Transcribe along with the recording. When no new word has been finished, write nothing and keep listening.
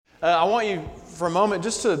I want you for a moment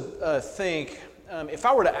just to think, if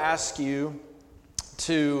I were to ask you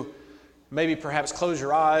to maybe perhaps close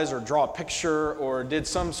your eyes or draw a picture or did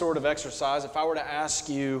some sort of exercise, if I were to ask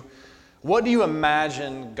you, what do you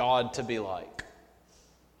imagine God to be like?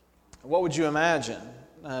 What would you imagine?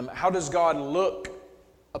 How does God look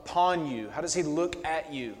upon you? How does He look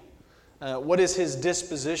at you? What is His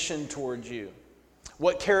disposition towards you?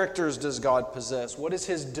 What characters does God possess? What is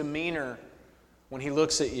His demeanor when He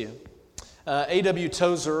looks at you? A.W.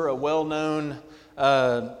 Tozer, a well-known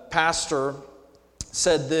pastor,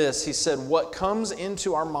 said this. He said, "What comes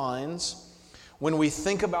into our minds when we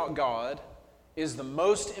think about God is the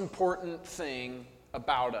most important thing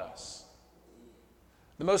about us."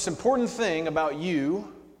 The most important thing about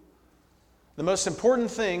you, the most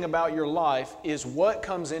important thing about your life is what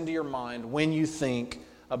comes into your mind when you think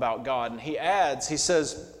about God. And he adds, he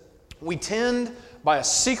says, we tend by a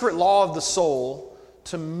secret law of the soul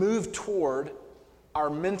to move toward our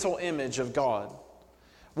mental image of God.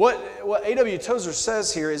 What A.W. Tozer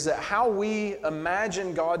says here is that how we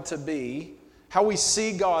imagine God to be, how we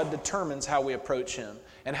see God determines how we approach Him.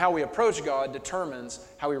 And how we approach God determines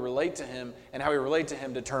how we relate to Him, and how we relate to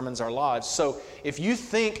Him determines our lives. So if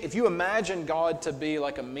you imagine God to be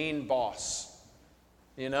like a mean boss,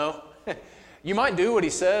 you might do what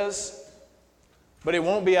He says, but it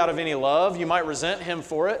won't be out of any love. You might resent Him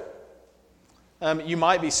for it. You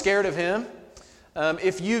might be scared of Him.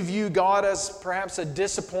 If you view God as perhaps a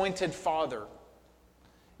disappointed father,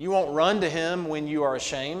 you won't run to Him when you are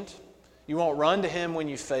ashamed. You won't run to Him when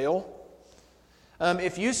you fail.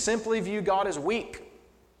 If you simply view God as weak,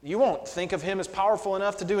 you won't think of Him as powerful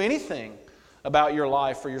enough to do anything about your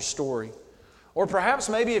life or your story. Or perhaps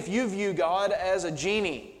maybe if you view God as a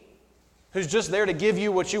genie who's just there to give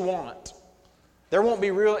you what you want, there won't be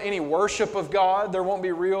any worship of God. There won't be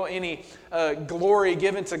any glory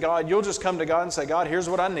given to God. You'll just come to God and say, God, here's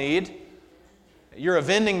what I need. You're a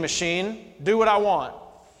vending machine. Do what I want.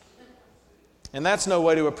 And that's no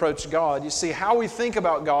way to approach God. You see, how we think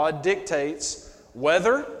about God dictates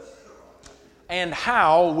whether and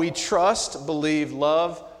how we trust, believe,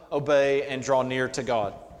 love, obey, and draw near to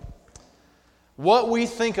God. What we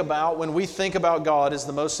think about when we think about God is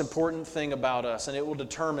the most important thing about us, and it will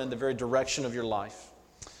determine the very direction of your life.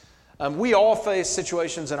 We all face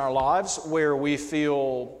situations in our lives where we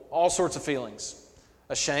feel all sorts of feelings.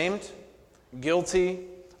 Ashamed, guilty,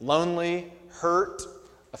 lonely, hurt,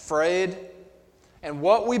 afraid. And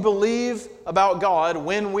what we believe about God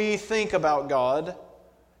when we think about God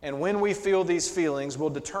and when we feel these feelings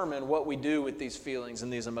will determine what we do with these feelings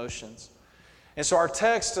and these emotions. And so our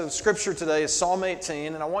text of Scripture today is Psalm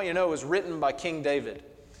 18, and I want you to know it was written by King David.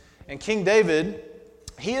 And King David,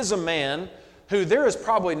 he is a man who there is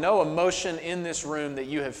probably no emotion in this room that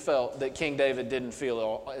you have felt that King David didn't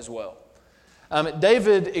feel as well.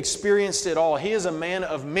 David experienced it all. He is a man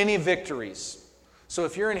of many victories. So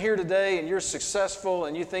if you're in here today and you're successful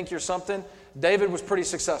and you think you're something, David was pretty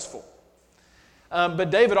successful.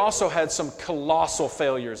 But David also had some colossal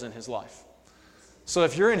failures in his life. So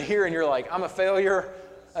if you're in here and you're like, I'm a failure,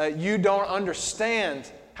 you don't understand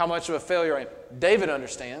how much of a failure I am. David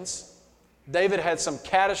understands. David had some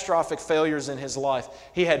catastrophic failures in his life.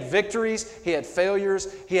 He had victories, he had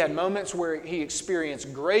failures, he had moments where he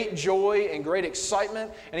experienced great joy and great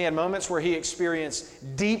excitement, and he had moments where he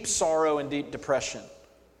experienced deep sorrow and deep depression.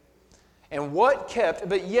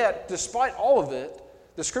 But yet, despite all of it,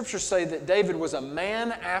 the Scriptures say that David was a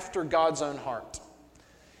man after God's own heart.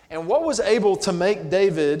 And what was able to make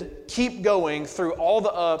David keep going through all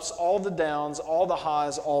the ups, all the downs, all the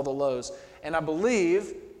highs, all the lows? And I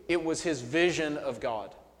believe it was his vision of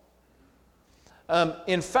God.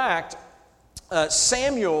 In fact,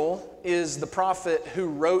 Samuel is the prophet who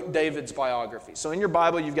wrote David's biography. So in your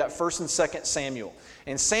Bible, you've got 1st and 2nd Samuel.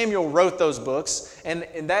 And Samuel wrote those books, and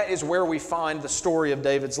that is where we find the story of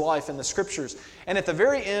David's life in the Scriptures. And at the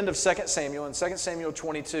very end of 2 Samuel, in 2 Samuel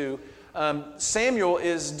 22, Samuel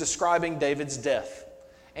is describing David's death.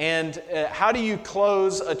 And how do you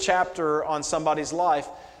close a chapter on somebody's life?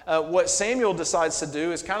 What Samuel decides to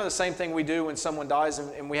do is kind of the same thing we do when someone dies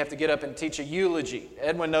and we have to get up and teach a eulogy.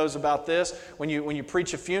 Edwin knows about this. When you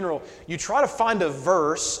preach a funeral, you try to find a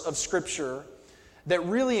verse of Scripture that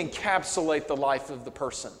really encapsulate the life of the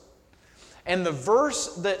person. And the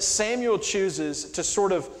verse that Samuel chooses to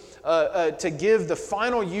sort of to give the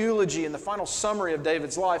final eulogy and the final summary of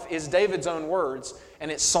David's life is David's own words,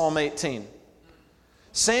 and it's Psalm 18.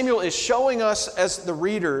 Samuel is showing us as the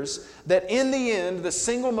readers that in the end, the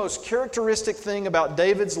single most characteristic thing about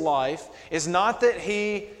David's life is not that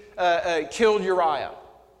he killed Uriah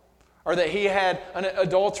or that he had an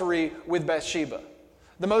adultery with Bathsheba.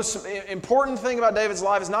 The most important thing about David's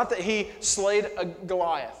life is not that he slayed a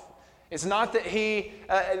Goliath. It's not that he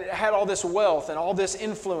had all this wealth and all this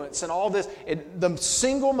influence and all this. The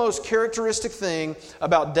single most characteristic thing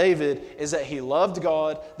about David is that he loved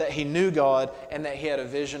God, that he knew God, and that he had a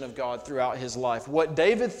vision of God throughout his life. What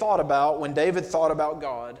David thought about when David thought about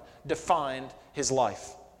God defined his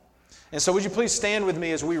life. And so would you please stand with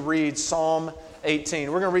me as we read Psalm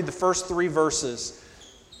 18. We're going to read the first 3 verses.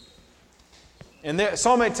 And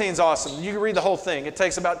Psalm 18 is awesome. You can read the whole thing. It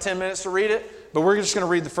takes about 10 minutes to read it. But we're just going to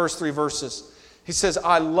read the first 3 verses. He says,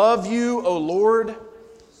 I love you, O Lord,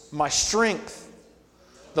 my strength.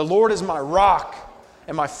 The Lord is my rock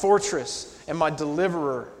and my fortress and my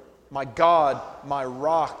deliverer, my God, my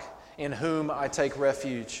rock, in whom I take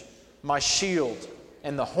refuge, my shield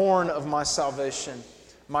and the horn of my salvation,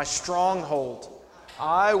 my stronghold.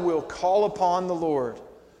 I will call upon the Lord,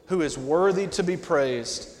 who is worthy to be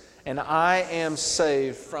praised, and I am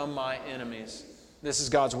saved from my enemies. This is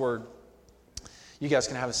God's word. You guys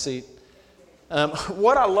can have a seat.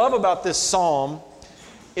 What I love about this psalm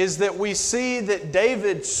is that we see that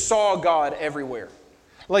David saw God everywhere.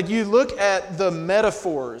 Like you look at the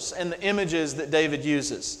metaphors and the images that David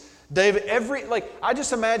uses. I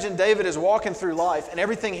just imagine David is walking through life and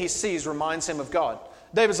everything he sees reminds him of God.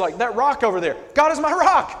 David's like, that rock over there, God is my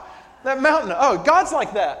rock. That mountain, oh, God's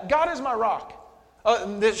like that. God is my rock.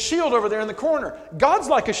 The shield over there in the corner, God's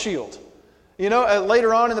like a shield. You know,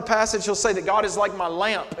 later on in the passage, he'll say that God is like my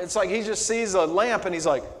lamp. It's like he just sees a lamp and he's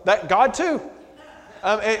like, that God too.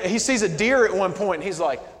 He sees a deer at one point and he's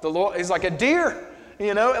like, the Lord, he's like a deer.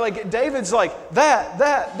 You know, like David's like that.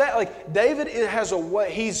 Like David has a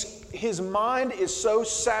way, his mind is so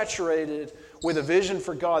saturated with a vision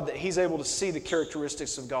for God that he's able to see the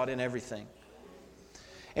characteristics of God in everything.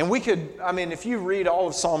 And if you read all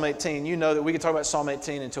of Psalm 18, you know that we could talk about Psalm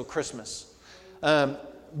 18 until Christmas.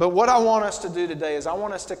 But what I want us to do today is I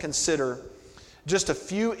want us to consider just a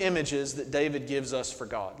few images that David gives us for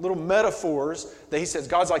God. Little metaphors that he says,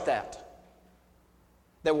 God's like that.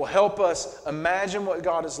 That will help us imagine what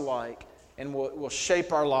God is like and will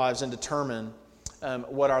shape our lives and determine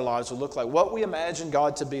what our lives will look like. What we imagine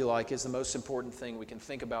God to be like is the most important thing we can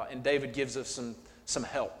think about. And David gives us some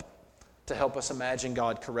help to help us imagine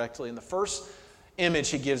God correctly. And the first image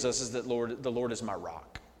he gives us is that the Lord is my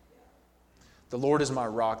rock. The Lord is my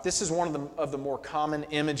rock. This is one of the more common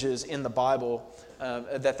images in the Bible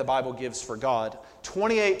that the Bible gives for God.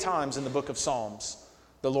 28 times in the book of Psalms,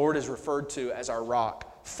 the Lord is referred to as our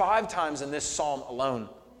rock. 5 times in this psalm alone.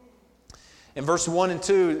 In verse 1 and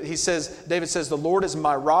 2, David says, the Lord is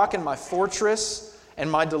my rock and my fortress and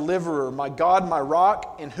my deliverer, my God, my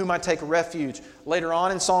rock, in whom I take refuge. Later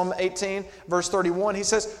on in Psalm 18, verse 31, he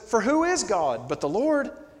says, for who is God but the Lord,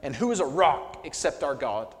 and who is a rock except our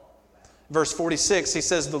God? Verse 46, he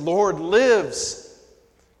says, the Lord lives.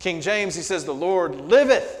 King James, he says, the Lord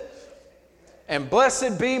liveth. And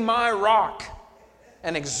blessed be my rock,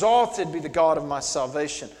 and exalted be the God of my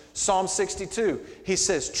salvation. Psalm 62, he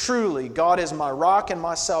says, truly, God is my rock and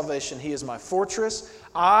my salvation. He is my fortress.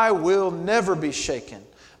 I will never be shaken.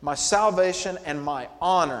 My salvation and my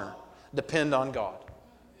honor depend on God.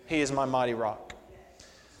 He is my mighty rock.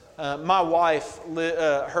 My wife,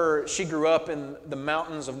 she grew up in the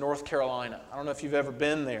mountains of North Carolina. I don't know if you've ever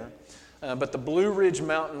been there, but the Blue Ridge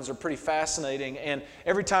Mountains are pretty fascinating. And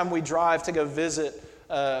every time we drive to go visit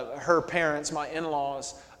her parents, my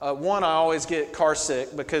in-laws, I always get car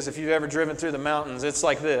sick because if you've ever driven through the mountains, it's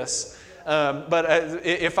like this. But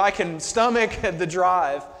if I can stomach the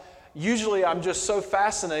drive, usually I'm just so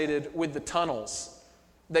fascinated with the tunnels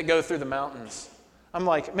that go through the mountains. I'm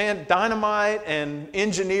like, man, dynamite and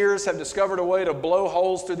engineers have discovered a way to blow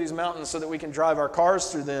holes through these mountains so that we can drive our cars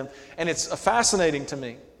through them. And it's fascinating to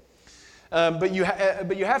me. But you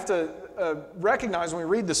have to recognize when we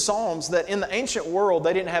read the Psalms that in the ancient world,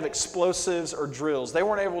 they didn't have explosives or drills. They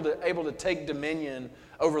weren't able to take dominion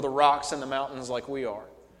over the rocks and the mountains like we are.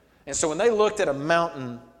 And so when they looked at a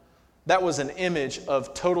mountain, that was an image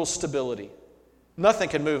of total stability. Nothing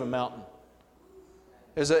could move a mountain.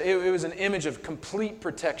 It was an image of complete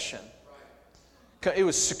protection. It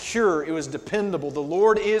was secure. It was dependable. The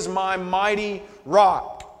Lord is my mighty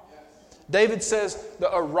rock. David says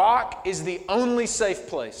a rock is the only safe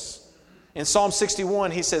place. In Psalm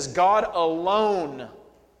 61, he says, God alone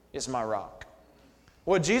is my rock.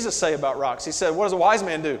 What did Jesus say about rocks? He said, what does a wise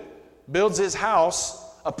man do? Builds his house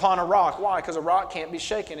upon a rock. Why? Because a rock can't be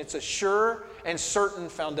shaken. It's a sure and certain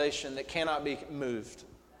foundation that cannot be moved.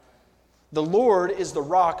 The Lord is the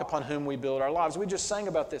rock upon whom we build our lives. We just sang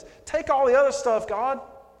about this. Take all the other stuff, God.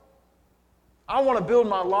 I want to build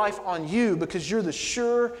my life on you because you're the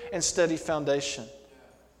sure and steady foundation.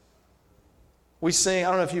 We sing, I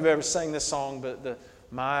don't know if you've ever sang this song, but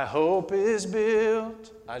my hope is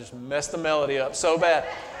built. I just messed the melody up so bad.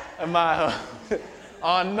 My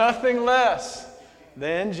on nothing less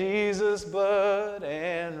than Jesus' blood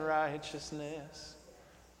and righteousness.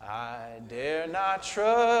 I dare not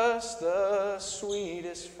trust the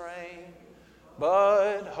sweetest frame,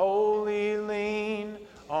 but wholly lean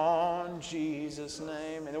on Jesus'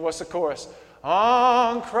 name. And then what's the chorus?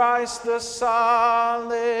 On Christ the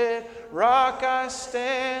solid rock I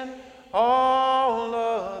stand, all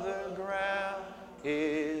other ground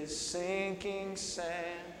is sinking sand.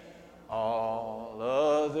 All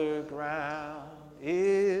other ground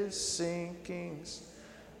is sinking sand.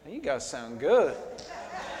 You guys sound good.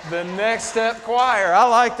 The Next Step Choir. I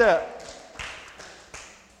like that.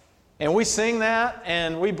 And we sing that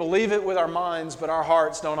and we believe it with our minds, but our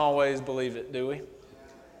hearts don't always believe it, do we?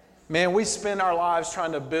 Man, we spend our lives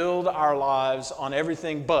trying to build our lives on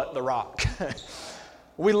everything but the rock.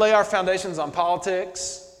 We lay our foundations on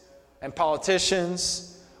politics and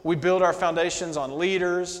politicians. We build our foundations on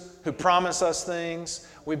leaders who promise us things.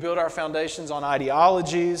 We build our foundations on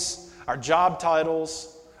ideologies, our job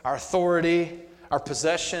titles, our authority, our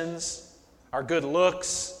possessions, our good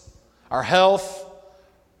looks, our health,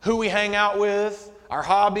 who we hang out with, our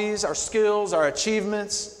hobbies, our skills, our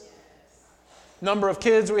achievements, number of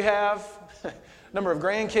kids we have, number of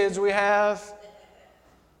grandkids we have.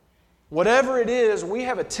 Whatever it is, we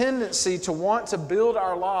have a tendency to want to build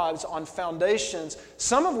our lives on foundations,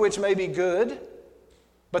 some of which may be good,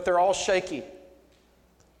 but they're all shaky.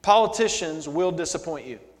 Politicians will disappoint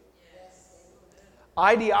you.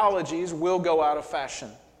 Ideologies will go out of fashion.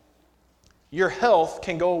 Your health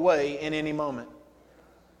can go away in any moment.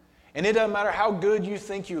 And it doesn't matter how good you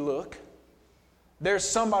think you look, there's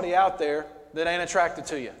somebody out there that ain't attracted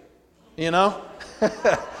to you. You know?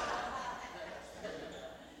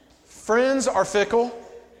 Friends are fickle.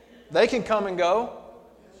 They can come and go.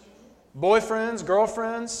 Boyfriends,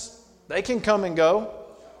 girlfriends, they can come and go.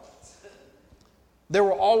 There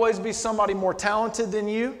will always be somebody more talented than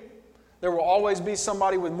you. There will always be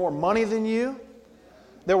somebody with more money than you.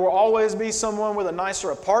 There will always be someone with a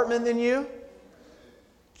nicer apartment than you.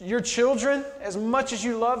 Your children, as much as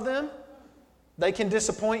you love them, they can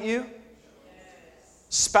disappoint you.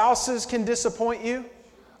 Spouses can disappoint you.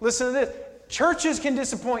 Listen to this. Churches can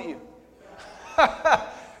disappoint you.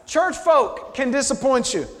 Church folk can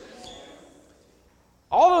disappoint you.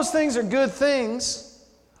 All those things are good things,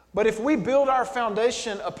 but if we build our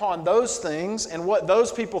foundation upon those things and what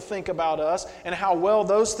those people think about us and how well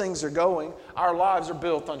those things are going, our lives are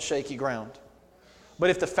built on shaky ground. But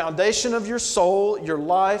if the foundation of your soul, your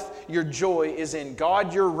life, your joy is in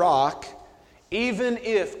God, your rock, even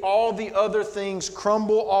if all the other things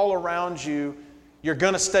crumble all around you, you're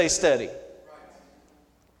going to stay steady.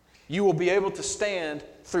 You will be able to stand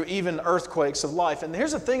through even earthquakes of life. And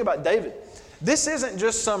here's the thing about David. This isn't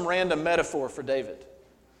just some random metaphor for David.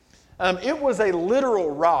 It was a literal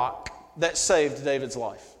rock that saved David's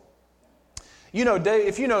life. You know,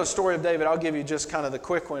 if you know the story of David, I'll give you just kind of the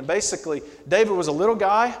quick one. Basically, David was a little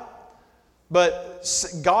guy, but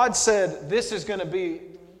God said, this is going to be,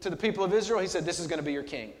 to the people of Israel, He said, this is going to be your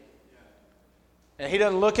king. And he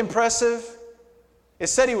doesn't look impressive. It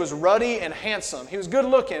said he was ruddy and handsome. He was good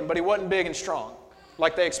looking, but he wasn't big and strong,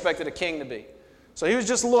 like they expected a king to be. So he was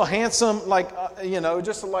just a little handsome, like,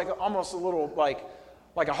 just like almost a little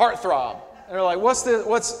like a heartthrob. And they're like, what's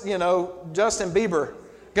Justin Bieber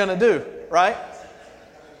going to do, right?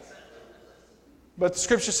 But the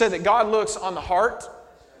scripture said that God looks on the heart,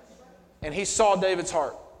 and He saw David's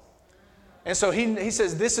heart. And so he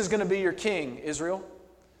says, this is going to be your king, Israel.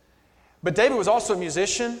 But David was also a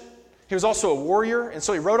musician. He was also a warrior. And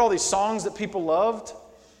so he wrote all these songs that people loved.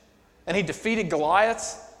 And he defeated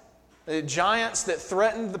Goliath, the giants that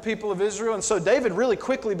threatened the people of Israel. And so David really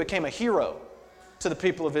quickly became a hero to the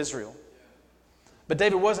people of Israel. But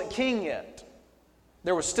David wasn't king yet.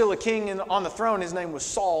 There was still a king on the throne. His name was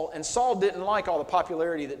Saul. And Saul didn't like all the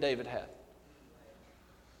popularity that David had.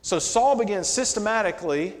 So Saul began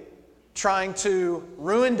systematically trying to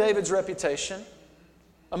ruin David's reputation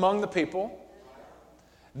among the people.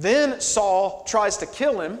 Then Saul tries to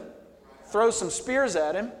kill him, throws some spears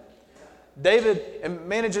at him. David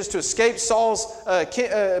manages to escape Saul's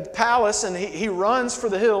palace, and he runs for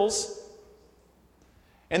the hills.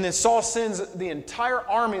 And then Saul sends the entire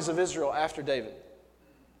armies of Israel after David.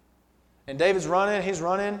 And David's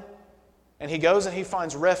running, and he goes and he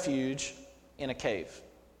finds refuge in a cave,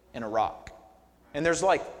 in a rock. And there's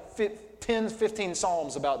like 10, 15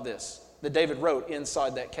 Psalms about this that David wrote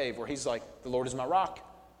inside that cave, where he's like, the Lord is my rock.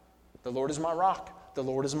 The Lord is my rock. The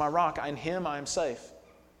Lord is my rock. In Him I am safe.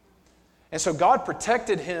 And so God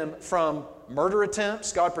protected him from murder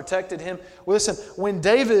attempts. God protected him. Listen, when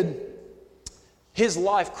David, his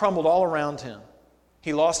life crumbled all around him.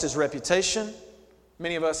 He lost his reputation.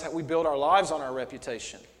 Many of us, we build our lives on our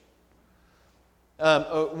reputation.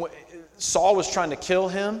 Saul was trying to kill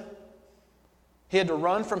him. He had to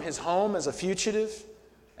run from his home as a fugitive,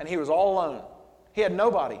 and he was all alone. He had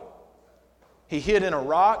nobody. He hid in a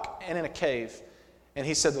rock and in a cave, and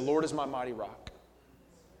he said, "The Lord is my mighty rock."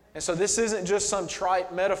 And so this isn't just some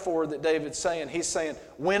trite metaphor that David's saying. He's saying,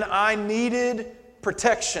 when I needed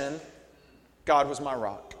protection, God was my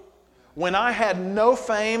rock. When I had no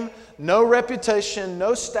fame, no reputation,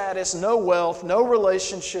 no status, no wealth, no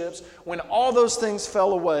relationships, when all those things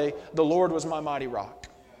fell away, the Lord was my mighty rock.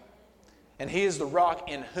 And He is the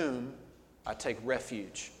rock in whom I take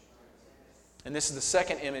refuge. And this is the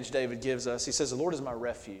second image David gives us. He says, the Lord is my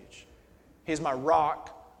refuge. He is my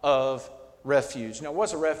rock of refuge. Now,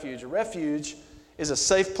 what's a refuge? A refuge is a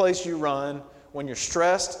safe place you run when you're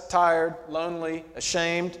stressed, tired, lonely,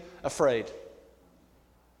 ashamed, afraid.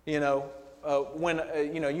 When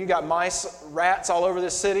you got mice, rats all over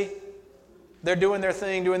this city, they're doing their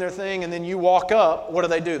thing, and then you walk up, what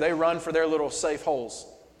do? They run for their little safe holes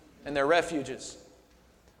and their refuges.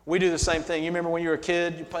 We do the same thing. You remember when you were a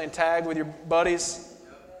kid, you're playing tag with your buddies?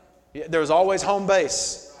 There was always home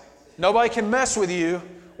base. Nobody can mess with you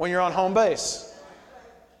when you're on home base.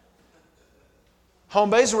 Home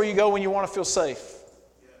base is where you go when you want to feel safe.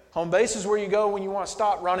 Home base is where you go when you want to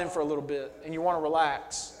stop running for a little bit and you want to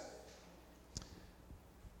relax.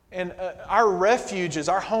 And our refuges,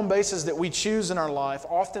 our home bases that we choose in our life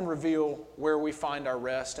often reveal where we find our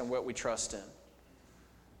rest and what we trust in.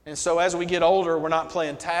 And so as we get older, we're not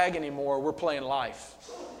playing tag anymore, we're playing life.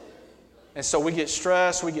 And so we get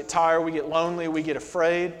stressed, we get tired, we get lonely, we get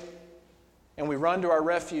afraid, and we run to our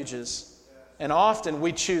refuges. And often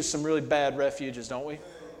we choose some really bad refuges, don't we?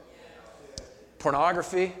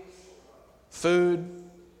 Pornography, food,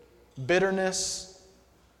 bitterness,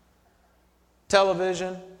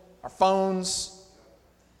 television, our phones,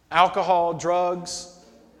 alcohol, drugs,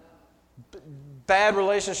 bad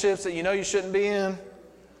relationships that you know you shouldn't be in.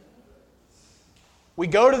 We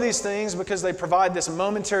go to these things because they provide this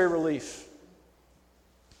momentary relief.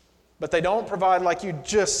 But they don't provide, like you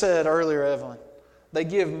just said earlier, Evelyn, they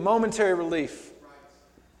give momentary relief.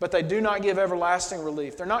 But they do not give everlasting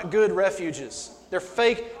relief. They're not good refuges. They're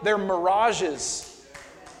fake, they're mirages.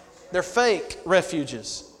 They're fake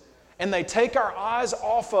refuges. And they take our eyes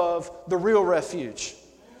off of the real refuge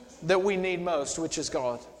that we need most, which is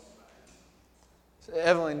God.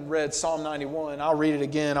 Evelyn read Psalm 91. I'll read it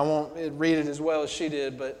again. I won't read it as well as she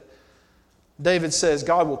did, but David says,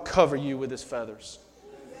 God will cover you with His feathers.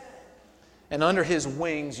 And under His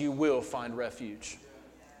wings you will find refuge.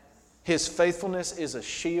 His faithfulness is a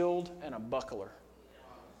shield and a buckler.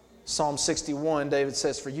 Psalm 61, David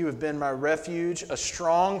says, for you have been my refuge, a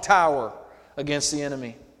strong tower against the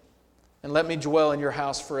enemy. And let me dwell in your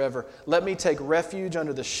house forever. Let me take refuge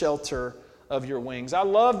under the shelter of your wings. I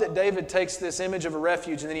love that David takes this image of a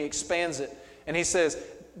refuge and then he expands it. And he says,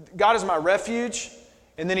 God is my refuge.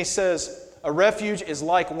 And then he says, a refuge is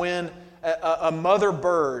like when a mother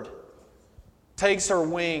bird takes her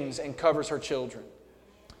wings and covers her children.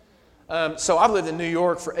 So I've lived in New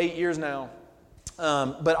York for 8 years now.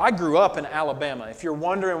 But I grew up in Alabama. If you're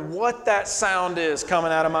wondering what that sound is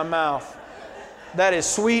coming out of my mouth, that is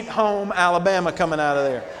Sweet Home Alabama coming out of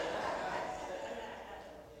there.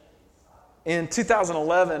 In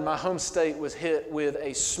 2011, my home state was hit with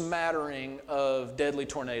a smattering of deadly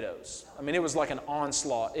tornadoes. I mean, it was like an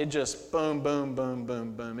onslaught. It just boom, boom, boom,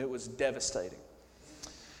 boom, boom. It was devastating.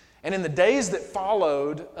 And in the days that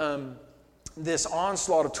followed this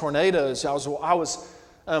onslaught of tornadoes, I was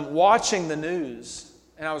watching the news,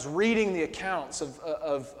 and I was reading the accounts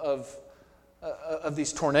of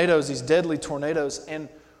these tornadoes, these deadly tornadoes. And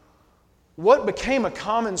what became a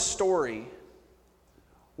common story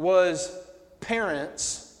was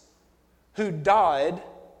parents who died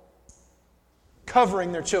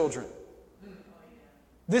covering their children.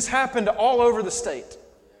 This happened all over the state.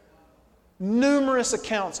 Numerous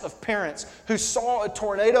accounts of parents who saw a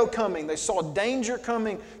tornado coming, they saw danger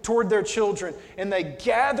coming toward their children, and they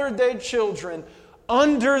gathered their children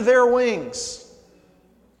under their wings.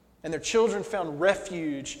 And their children found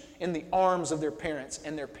refuge in the arms of their parents,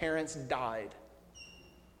 and their parents died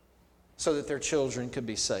so that their children could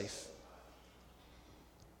be safe.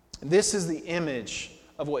 And this is the image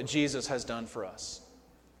of what Jesus has done for us.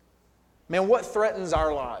 Man, what threatens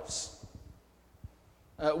our lives?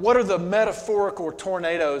 What are the metaphorical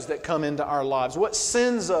tornadoes that come into our lives? What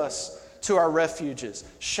sends us to our refuges.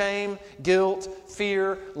 Shame, guilt,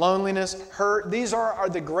 fear, loneliness, hurt. These are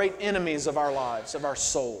the great enemies of our lives, of our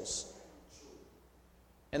souls.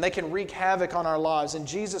 And they can wreak havoc on our lives. And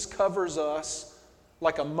Jesus covers us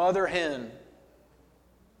like a mother hen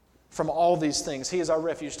from all these things. He is our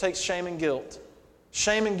refuge. Takes shame and guilt.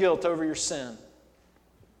 Shame and guilt over your sin.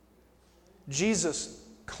 Jesus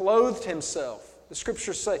clothed Himself. The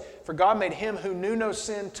Scriptures say, for God made Him who knew no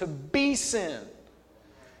sin to be sin.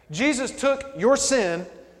 Jesus took your sin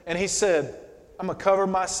and He said, I'm going to cover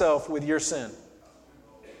myself with your sin.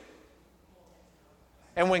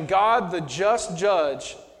 And when God, the just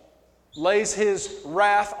judge, lays His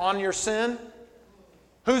wrath on your sin,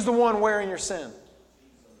 who's the one wearing your sin?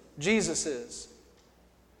 Jesus is.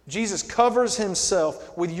 Jesus covers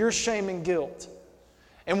Himself with your shame and guilt.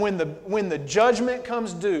 And when the judgment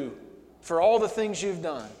comes due for all the things you've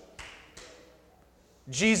done,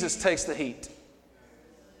 Jesus takes the heat.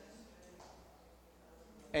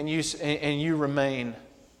 And you remain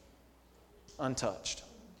untouched.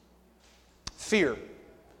 Fear.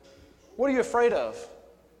 What are you afraid of?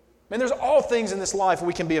 Man, there's all things in this life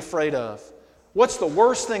we can be afraid of. What's the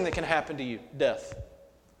worst thing that can happen to you? Death.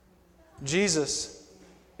 Jesus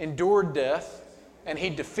endured death, and He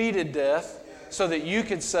defeated death so that you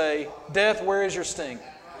could say, death, where is your sting?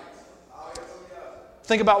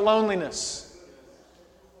 Think about loneliness.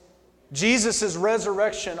 Jesus'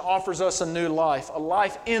 resurrection offers us a new life, a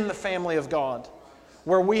life in the family of God,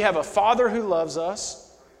 where we have a Father who loves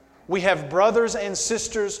us, we have brothers and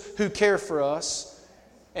sisters who care for us,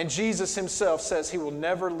 and Jesus Himself says He will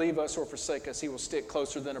never leave us or forsake us. He will stick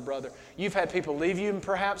closer than a brother. You've had people leave you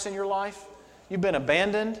perhaps in your life. You've been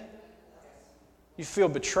abandoned. You feel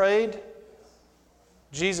betrayed.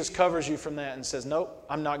 Jesus covers you from that and says, nope,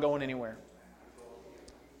 I'm not going anywhere.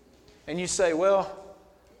 And you say, well,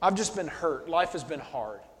 I've just been hurt. Life has been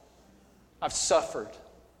hard. I've suffered.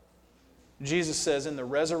 Jesus says, in the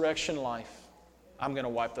resurrection life, I'm going to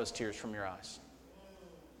wipe those tears from your eyes.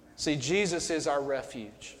 See, Jesus is our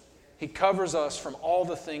refuge. He covers us from all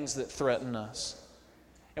the things that threaten us.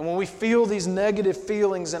 And when we feel these negative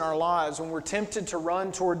feelings in our lives, when we're tempted to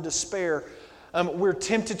run toward despair, we're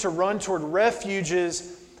tempted to run toward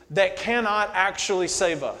refuges that cannot actually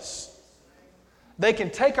save us. They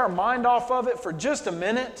can take our mind off of it for just a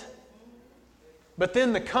minute, but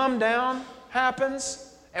then the come down happens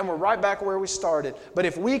and we're right back where we started. But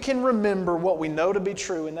if we can remember what we know to be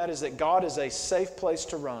true, and that is that God is a safe place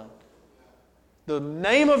to run. The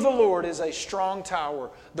name of the Lord is a strong tower.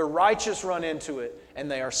 The righteous run into it, and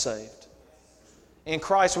they are saved. In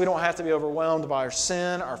Christ, we don't have to be overwhelmed by our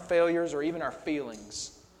sin, our failures, or even our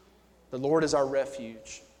feelings. The Lord is our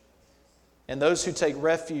refuge. And those who take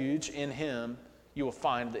refuge in Him, you will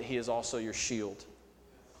find that He is also your shield.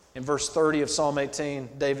 In verse 30 of Psalm 18,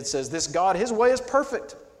 David says, this God, His way is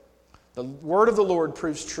perfect. The word of the Lord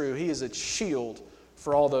proves true. He is a shield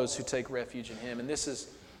for all those who take refuge in Him. And this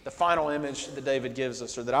is the final image that David gives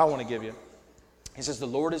us, or that I want to give you. He says, the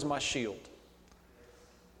Lord is my shield.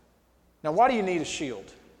 Now, why do you need a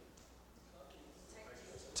shield?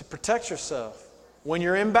 To protect yourself when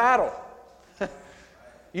you're in battle.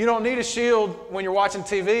 You don't need a shield when you're watching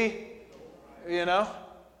TV, you know.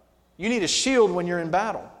 You need a shield when you're in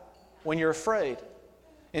battle, when you're afraid.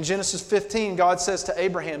 In Genesis 15, God says to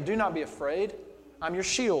Abraham, do not be afraid. I'm your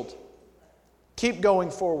shield. Keep going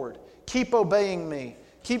forward. Keep obeying me.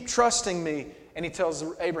 Keep trusting me. And He tells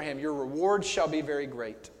Abraham, your reward shall be very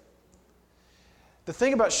great. The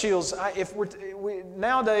thing about shields,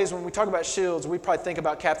 nowadays when we talk about shields, we probably think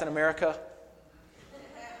about Captain America.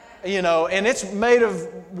 You know, and it's made of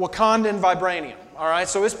Wakandan vibranium. All right,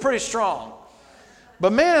 so it's pretty strong.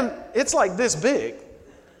 But man, it's like this big.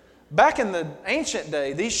 Back in the ancient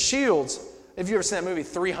day, these shields, have you ever seen that movie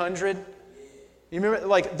 300? You remember,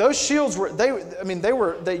 like those shields were,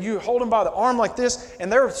 you hold them by the arm like this,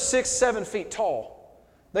 and they're 6-7 feet tall.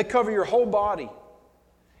 They cover your whole body.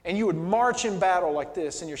 And you would march in battle like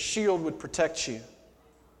this, and your shield would protect you.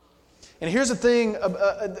 And here's the thing,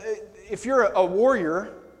 if you're a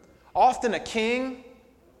warrior, often a king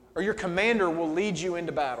or your commander will lead you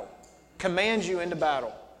into battle, command you into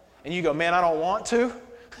battle. And you go, man, I don't want to.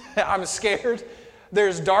 I'm scared.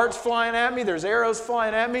 There's darts flying at me. There's arrows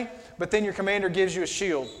flying at me. But then your commander gives you a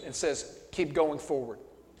shield and says, keep going forward.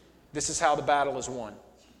 This is how the battle is won.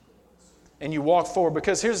 And you walk forward.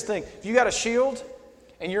 Because here's the thing. If you got a shield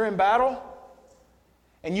and you're in battle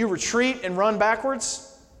and you retreat and run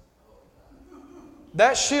backwards,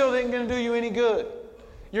 that shield ain't going to do you any good.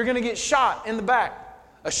 You're going to get shot in the back.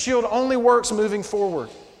 A shield only works moving forward.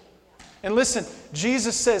 And listen,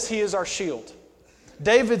 Jesus says He is our shield.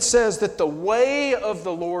 David says that the way of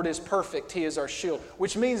the Lord is perfect. He is our shield,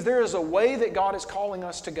 which means there is a way that God is calling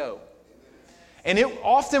us to go. And it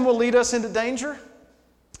often will lead us into danger,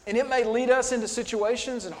 and it may lead us into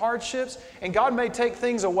situations and hardships, and God may take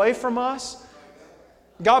things away from us.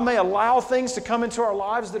 God may allow things to come into our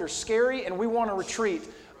lives that are scary, and we want to retreat.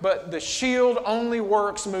 But the shield only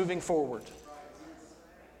works moving forward.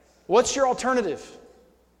 What's your alternative?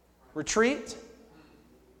 Retreat?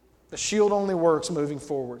 The shield only works moving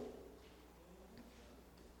forward.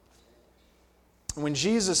 When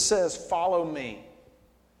Jesus says, "Follow me,"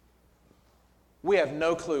 we have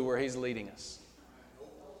no clue where He's leading us.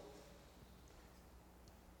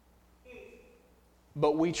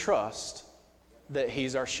 But we trust that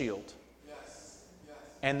He's our shield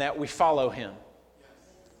and that we follow Him.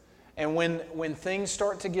 And when things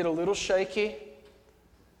start to get a little shaky,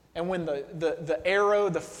 and when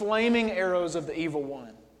the flaming arrows of the evil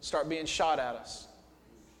one start being shot at us,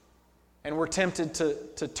 and we're tempted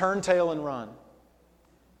to turn tail and run,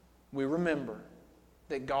 we remember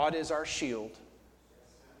that God is our shield.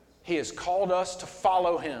 He has called us to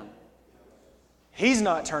follow Him. He's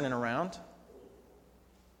not turning around.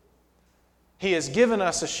 He has given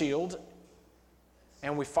us a shield,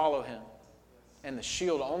 and we follow Him. And the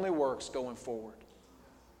shield only works going forward.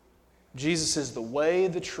 Jesus is the way,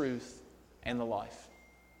 the truth, and the life.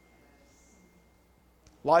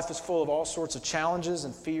 Life is full of all sorts of challenges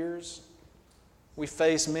and fears. We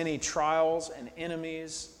face many trials and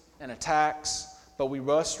enemies and attacks, but we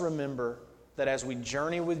must remember that as we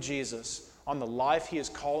journey with Jesus on the life He is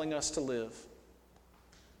calling us to live,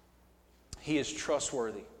 He is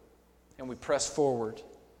trustworthy, and we press forward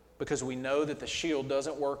because we know that the shield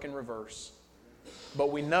doesn't work in reverse.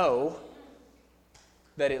 But we know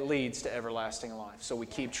that it leads to everlasting life. So we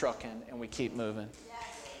keep trucking and we keep moving.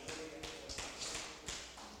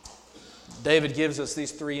 David gives us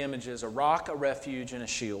these three images: a rock, a refuge, and a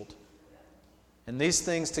shield. And these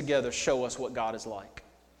things together show us what God is like.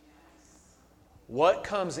 What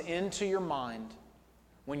comes into your mind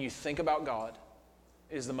when you think about God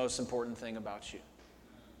is the most important thing about you.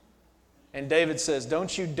 And David says,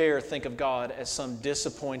 don't you dare think of God as some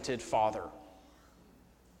disappointed father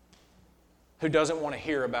who doesn't want to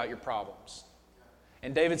hear about your problems.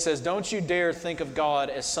 And David says, don't you dare think of God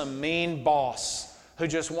as some mean boss who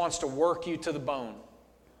just wants to work you to the bone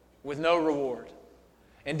with no reward.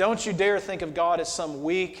 And don't you dare think of God as some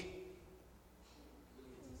weak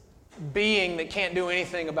being that can't do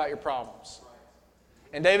anything about your problems.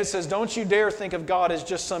 And David says, don't you dare think of God as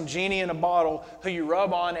just some genie in a bottle who you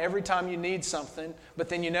rub on every time you need something, but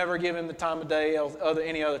then you never give Him the time of day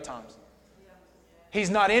any other times. He's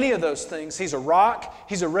not any of those things. He's a rock,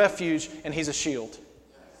 He's a refuge, and He's a shield.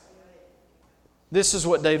 This is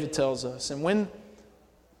what David tells us. And when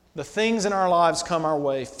the things in our lives come our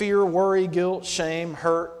way, fear, worry, guilt, shame,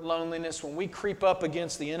 hurt, loneliness, when we creep up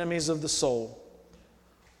against the enemies of the soul,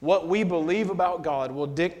 what we believe about God will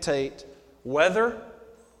dictate whether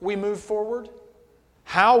we move forward,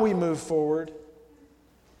 how we move forward,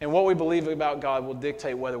 and what we believe about God will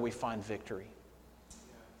dictate whether we find victory.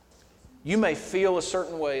 You may feel a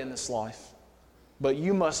certain way in this life, but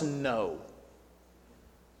you must know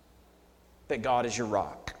that God is your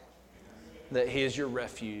rock, that He is your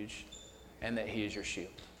refuge, and that He is your shield.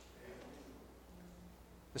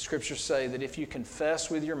 The Scriptures say that if you confess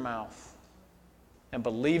with your mouth and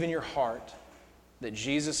believe in your heart that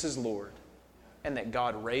Jesus is Lord and that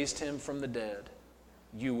God raised Him from the dead,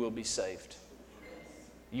 you will be saved.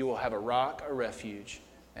 You will have a rock, a refuge,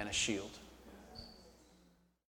 and a shield.